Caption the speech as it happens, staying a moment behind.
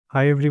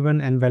Hi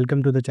everyone and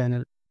welcome to the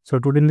channel. So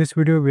today in this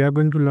video we are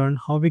going to learn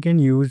how we can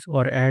use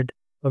or add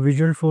a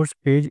Visualforce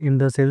page in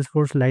the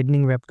Salesforce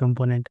Lightning web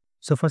component.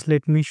 So first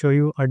let me show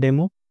you a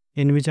demo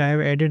in which I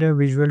have added a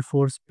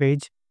Visualforce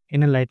page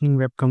in a Lightning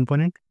web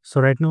component. So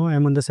right now I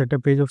am on the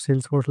setup page of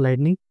Salesforce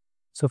Lightning.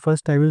 So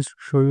first I will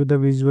show you the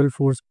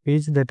Visualforce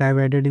page that I have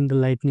added in the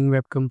Lightning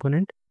web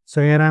component.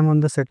 So here I am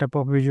on the setup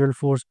of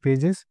Visualforce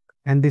pages,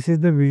 and this is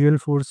the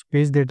Visualforce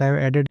page that I have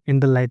added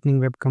in the Lightning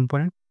web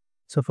component.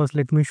 So first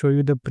let me show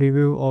you the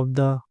preview of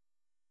the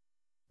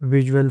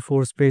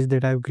Visualforce page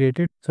that I've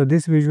created. So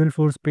this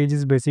Visualforce page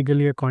is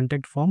basically a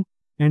contact form,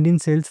 and in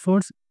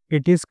Salesforce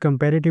it is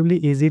comparatively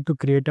easy to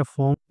create a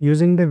form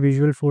using the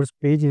Visualforce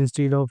page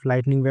instead of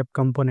Lightning web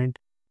component.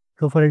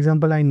 So for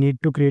example, I need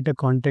to create a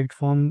contact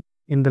form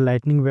in the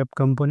Lightning web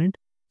component.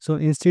 So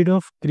instead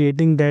of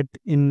creating that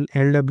in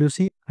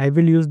LWC, I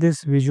will use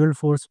this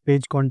Visualforce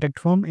page contact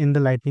form in the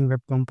Lightning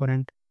web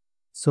component.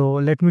 So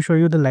let me show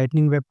you the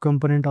Lightning web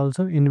component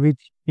also in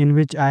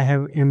which I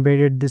have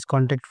embedded this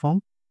contact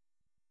form.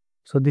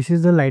 So this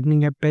is the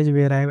Lightning app page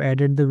where I have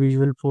added the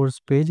Visualforce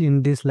page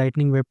in this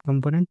Lightning web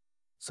component.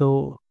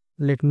 So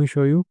let me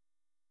show you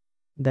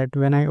that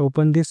when I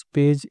open this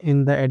page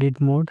in the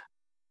edit mode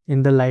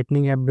in the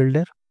Lightning app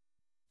builder.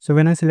 So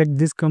when I select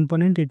this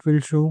component, it will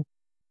show.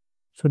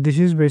 So this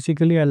is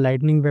basically a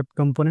Lightning web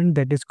component,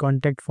 that is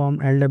contact form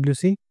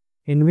LWC,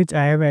 in which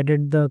I have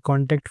added the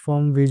contact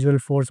form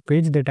Visualforce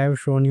page that I have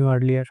shown you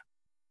earlier.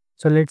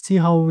 So let's see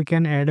how we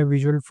can add a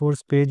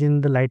Visualforce page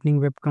in the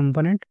Lightning web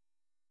component.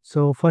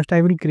 So first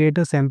I will create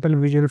a sample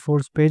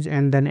Visualforce page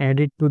and then add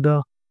it to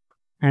the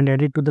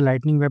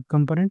Lightning web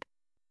component.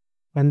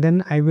 And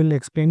then I will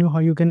explain you how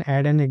you can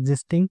add an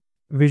existing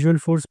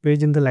Visualforce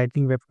page in the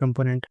Lightning web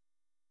component.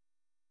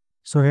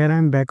 So here I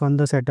am back on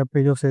the setup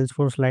page of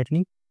Salesforce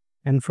Lightning,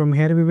 and from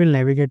here we will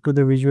navigate to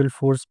the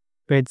Visualforce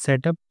page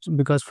setup,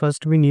 because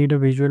first we need a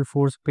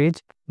Visualforce page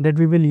that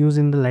we will use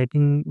in the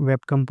Lightning web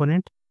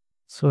component.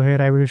 So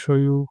here I will show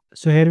you.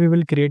 So here we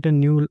will create a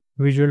new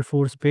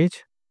Visualforce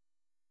page.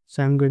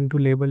 So I'm going to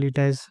label it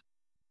as,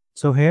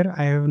 so here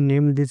I have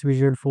named this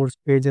Visualforce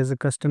page as a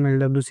custom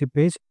LWC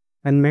page,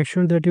 and make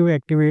sure that you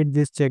activate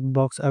this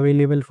checkbox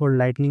available for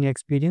Lightning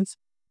experience.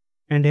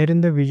 And here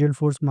in the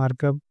Visualforce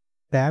markup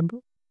tab,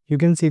 you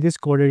can see this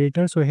code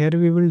editor. So here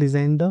we will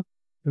design the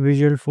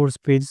Visualforce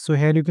page. So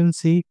here you can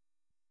see,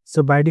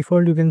 so by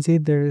default you can see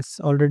there is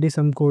already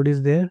some code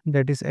is there,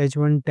 that is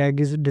h1 tag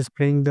is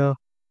displaying the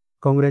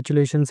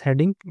congratulations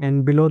heading,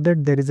 and below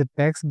that there is a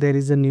text, there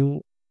is a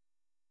new,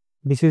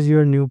 this is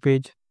your new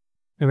page.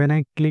 When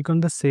I click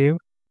on the save,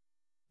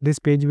 this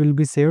page will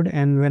be saved,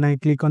 and when I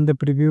click on the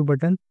preview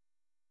button,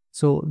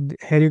 so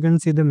here you can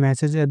see the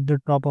message at the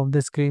top of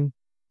the screen.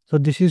 So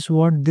this is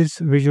what this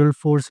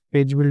Visualforce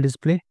page will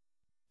display.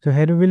 So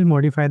here we will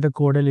modify the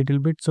code a little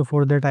bit. So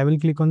for that I will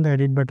click on the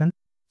edit button.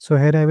 So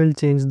here I will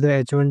change the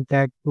h1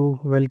 tag to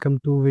welcome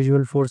to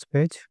Visualforce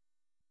page.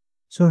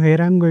 So here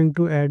I'm going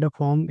to add a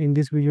form in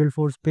this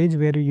Visualforce page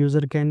where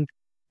user can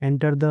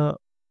enter the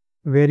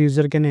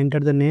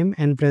name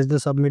and press the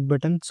submit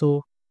button.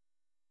 So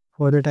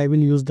for that I will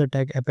use the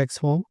tag apex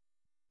form,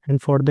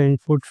 and for the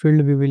input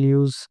field we will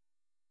use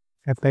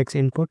apex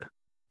input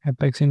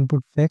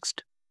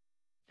text,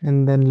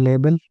 and then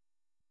label.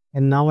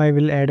 And now I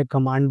will add a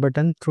command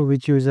button through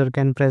which user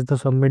can press the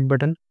submit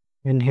button,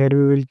 and here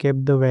we will keep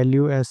the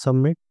value as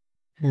submit,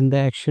 and the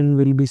action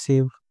will be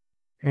save.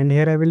 And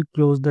here I will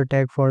close the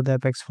tag for the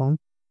apex form.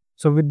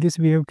 So with this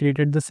we have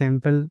created the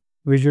sample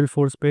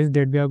Visualforce page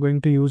that we are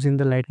going to use in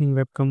the Lightning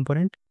web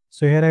component.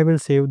 So here I will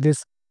save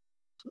this.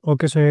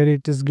 Okay, so here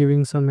it is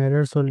giving some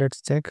error, so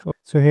let's check.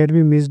 So here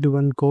we missed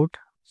one code,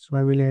 so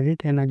I will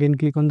edit and again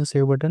click on the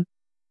save button.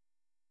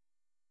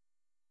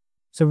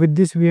 So with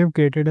this we have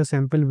created a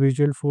sample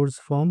Visualforce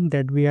form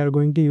that we are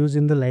going to use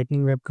in the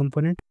Lightning web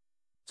component.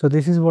 So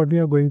this is what we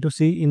are going to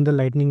see in the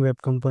Lightning web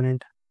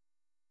component.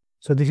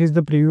 So this is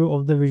the preview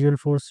of the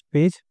Visualforce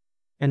page,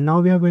 and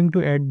now we are going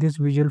to add this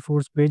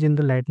Visualforce page in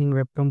the Lightning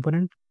web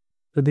component.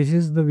 So this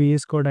is the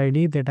VS Code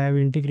ID that I have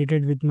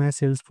integrated with my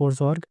Salesforce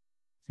org.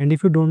 And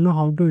if you don't know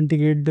how to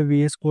integrate the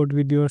VS Code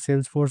with your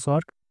Salesforce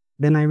org,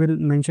 then I will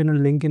mention a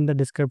link in the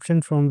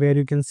description from where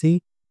you can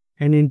see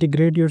and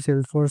integrate your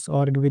Salesforce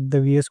org with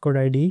the VS Code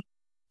ID.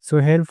 So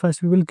here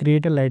first we will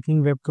create a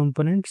Lightning web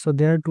component. So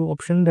there are two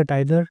options, that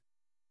either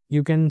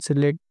you can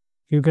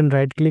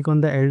right click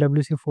on the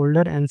LWC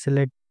folder and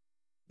select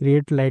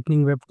create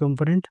Lightning web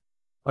component,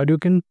 or you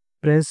can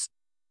press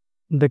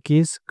the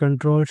keys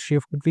Ctrl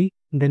Shift V,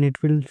 then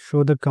it will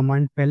show the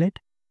command palette,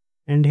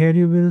 and here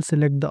you will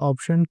select the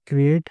option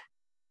create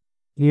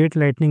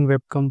Lightning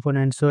web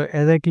component. So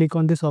as I click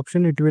on this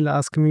option, it will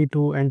ask me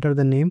to enter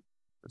the name.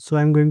 So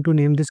I'm going to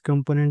name this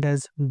component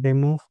as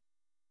demo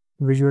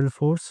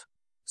Visualforce.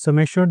 So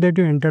make sure that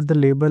you enter the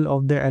label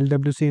of the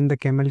LWC in the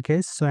camel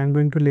case. So I'm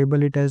going to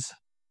label it as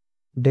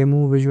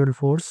demo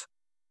Visualforce.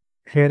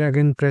 Here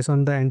again press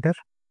on the enter.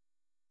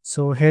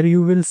 So here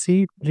you will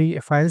see three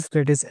files,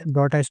 that is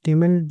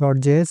 .html,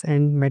 .js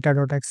and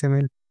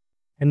meta.xml.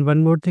 And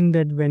one more thing,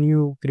 that when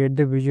you create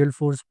the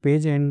Visualforce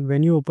page and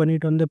when you open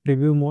it on the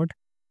preview mode,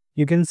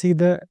 you can see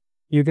the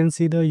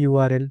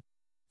URL.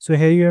 So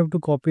here you have to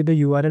copy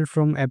the URL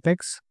from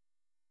Apex,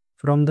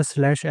 from the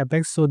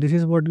 /Apex. So this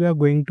is what we are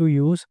going to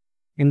use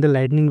in the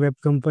Lightning Web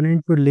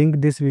Component to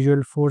link this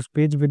Visualforce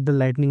page with the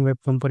Lightning Web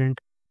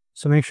Component.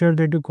 So make sure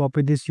that you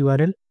copy this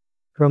URL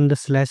from the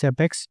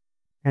 /Apex.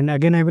 And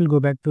again, I will go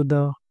back to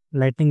the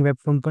Lightning Web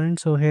Component.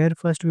 So here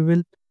first we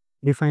will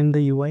define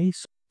the UI.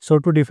 So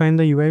to define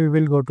the UI, we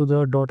will go to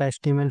the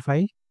 .html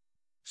file.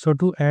 So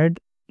to add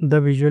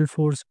the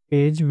Visualforce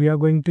page, we are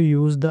going to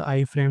use the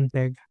iframe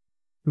tag.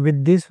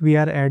 With this, we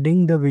are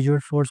adding the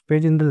Visualforce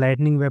page in the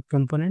Lightning Web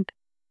Component.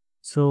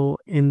 So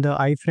in the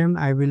iframe,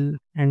 I will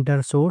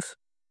enter source.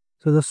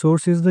 So the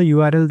source is the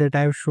URL that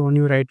I have shown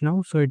you right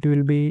now. So it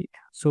will be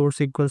source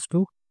equals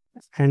to,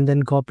 and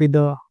then copy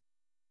the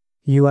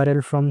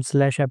URL from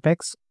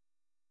 /Apex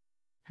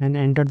and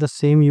enter the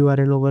same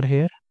URL over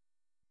here,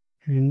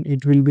 and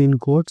it will be in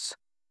quotes.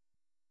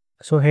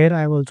 So here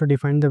I have also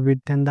defined the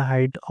width and the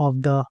height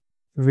of the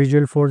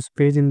Visualforce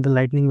page in the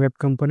Lightning Web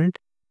Component,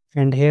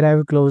 and here I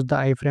will close the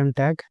iframe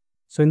tag.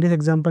 So in this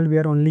example, we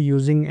are only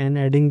using and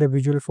adding the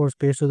Visualforce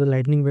page to the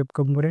Lightning Web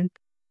Component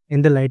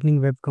in the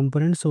Lightning Web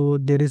Component. So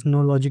there is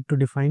no logic to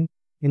define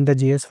in the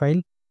JS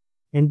file.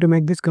 And to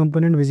make this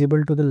component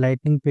visible to the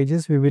Lightning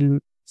pages, we will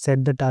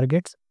set the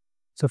targets.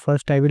 So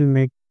first I will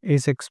make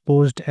is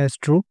exposed as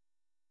true.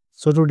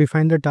 So to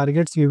define the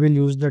targets, we will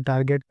use the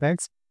target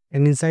tags,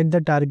 and inside the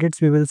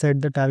targets we will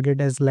set the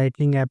target as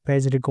Lightning app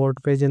page, record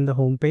page, and the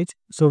home page.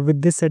 So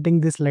with this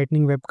setting, this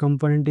Lightning Web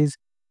Component is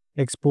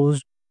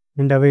exposed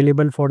and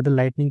available for the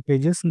Lightning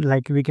pages,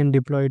 like we can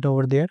deploy it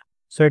over there.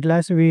 So at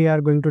last we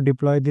are going to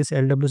deploy this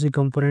LWC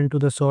component to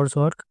the source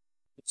org.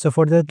 So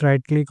for that,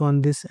 right click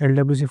on this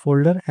LWC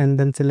folder and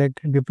then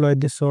select deploy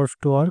this source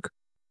to org.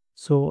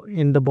 So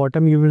in the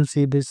bottom you will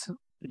see this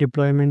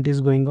deployment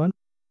is going on.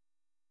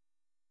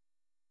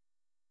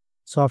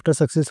 So after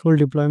successful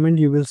deployment,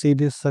 you will see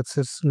this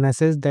success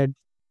message that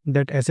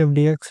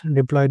SFDX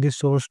deploy this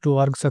source to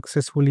org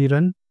successfully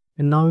run.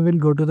 And now we will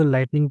go to the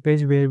Lightning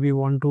page where we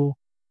want to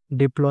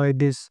deploy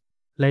this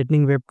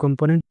Lightning Web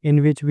Component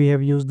in which we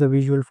have used the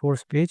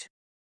Visualforce page.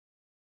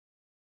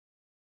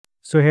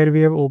 So here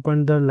we have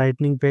opened the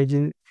Lightning page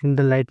in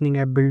the Lightning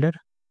App Builder,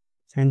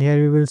 and here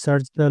we will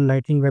search the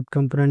Lightning Web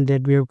Component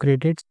that we have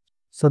created.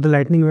 So the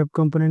Lightning Web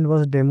Component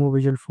was demo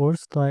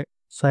Visualforce,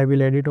 so I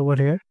will add it over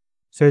here.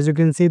 So as you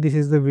can see, this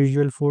is the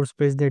Visualforce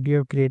page that you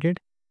have created,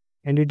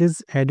 and it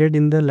is added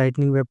in the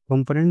Lightning Web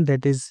Component,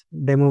 that is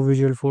demo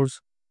Visualforce.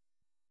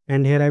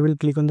 And here I will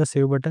click on the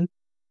save button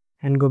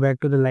and go back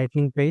to the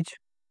Lightning page.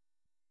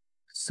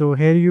 So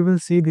here you will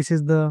see this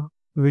is the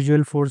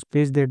Visualforce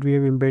page that we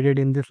have embedded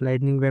in this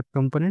Lightning Web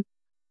Component.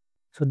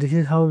 So this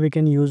is how we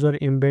can use or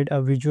embed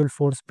a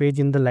Visualforce page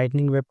in the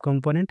Lightning Web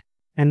Component.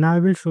 And now I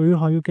will show you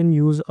how you can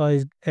use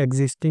a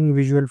existing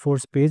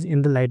Visualforce page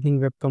in the Lightning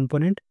Web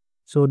Component.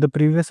 So the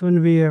previous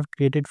one we have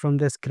created from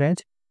the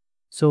scratch.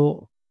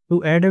 So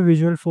to add a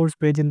Visualforce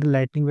page in the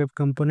Lightning Web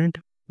Component,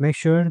 make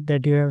sure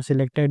that you have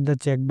selected the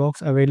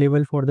checkbox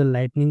available for the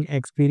Lightning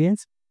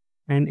experience.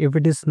 And if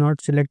it is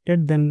not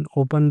selected, then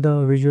open the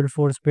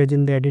Visualforce page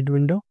in the edit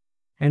window.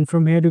 And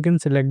from here you can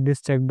select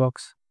this checkbox.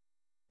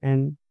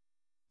 And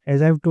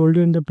as I've told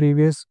you in the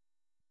previous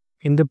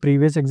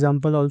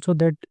example also,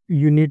 that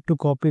you need to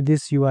copy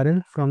this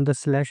URL from the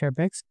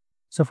 /Apex.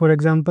 So for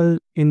example,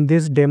 in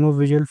this demo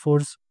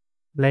Visualforce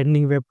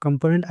Lightning Web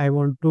Component, I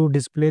want to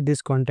display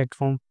this contact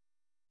form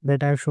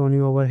that I have shown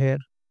you over here.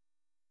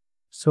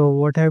 So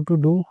what I have to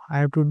do, I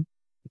have to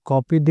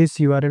copy this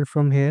URL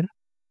from here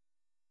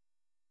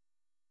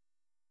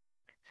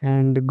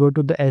and go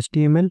to the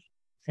HTML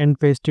and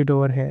paste it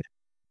over here.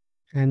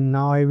 And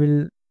now I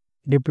will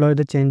deploy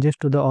the changes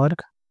to the org.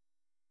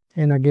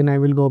 And again, I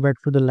will go back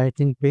to the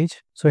Lightning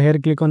page. So here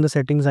click on the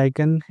settings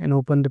icon and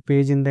open the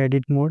page in the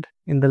edit mode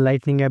in the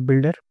Lightning App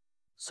Builder.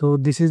 So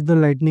this is the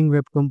Lightning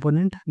Web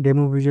Component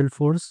demo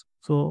Visualforce.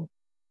 So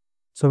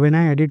when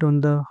I edit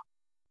on the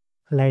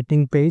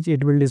Lightning page,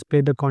 it will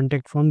display the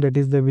contact form, that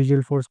is the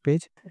Visualforce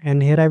page.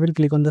 And here I will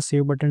click on the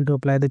save button to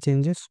apply the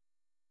changes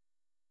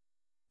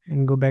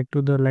and go back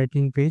to the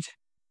Lightning page.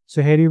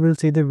 So here you will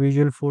see the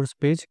Visualforce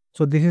page.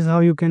 So this is how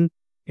you can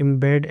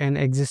embed an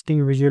existing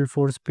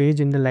Visualforce page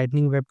in the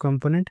Lightning Web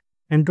Component.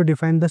 And to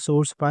define the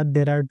source path,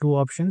 there are two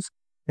options,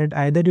 that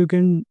either you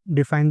can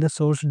define the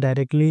source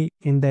directly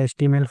in the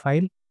HTML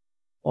file,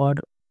 or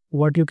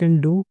what you can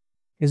do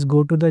is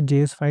go to the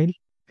JS file,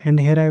 and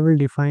here I will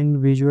define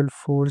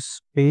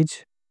Visualforce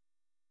page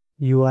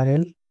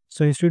URL.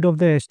 So instead of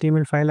the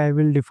HTML file, I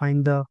will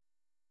define the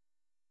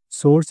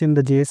source in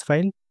the JS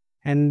file,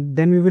 and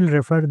then we will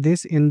refer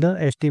this in the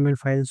HTML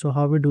file. So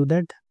how we do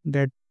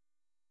that?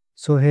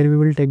 So here we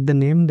will take the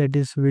name, that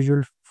is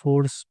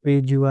Visualforce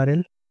page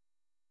URL,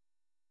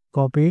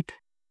 copy it,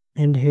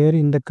 and here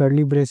in the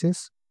curly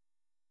braces,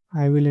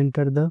 I will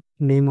enter the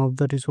name of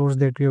the resource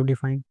that we have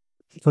defined.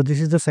 So this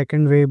is the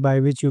second way by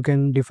which you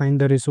can define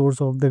the resource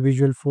of the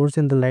Visualforce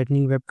in the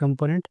Lightning Web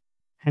Component.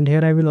 And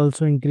here I will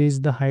also increase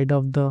the height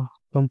of the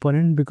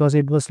component because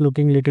it was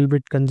looking little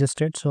bit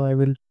congested. So I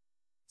will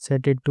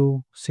set it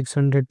to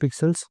 600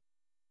 pixels.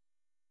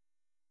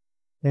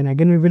 Then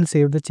again we will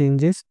save the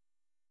changes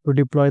to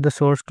deploy the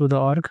source to the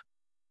org.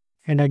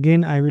 And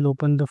again I will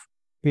open the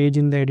page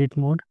in the edit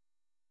mode,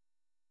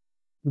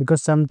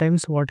 because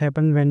sometimes what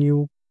happens when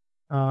you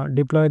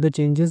deploy the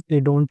changes, they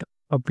don't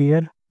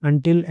appear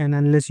until and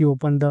unless you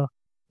open the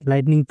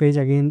Lightning page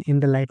again in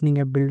the Lightning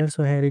app builder.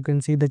 So here you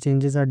can see the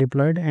changes are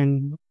deployed,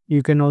 and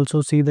you can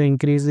also see the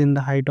increase in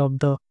the height of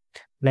the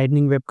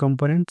Lightning web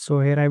component.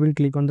 So here I will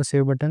click on the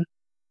save button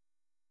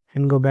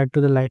and go back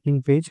to the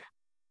Lightning page.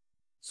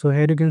 So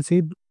here you can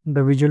see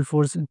the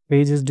Visualforce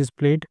page is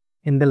displayed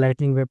in the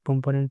Lightning web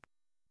component.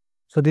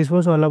 So this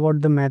was all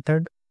about the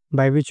method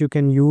by which you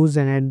can use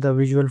and add the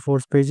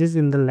Visualforce pages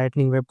in the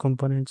Lightning web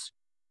components.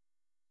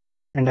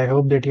 And I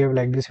hope that you have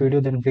liked this video.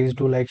 Then please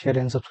do like, share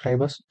and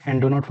subscribe us, and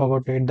do not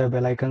forget to hit the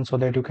bell icon so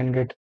that you can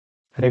get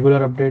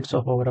regular updates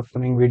of our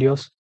upcoming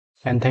videos.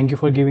 And thank you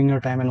for giving your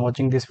time and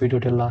watching this video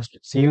till last.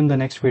 See you in the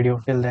next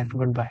video. Till then,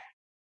 goodbye.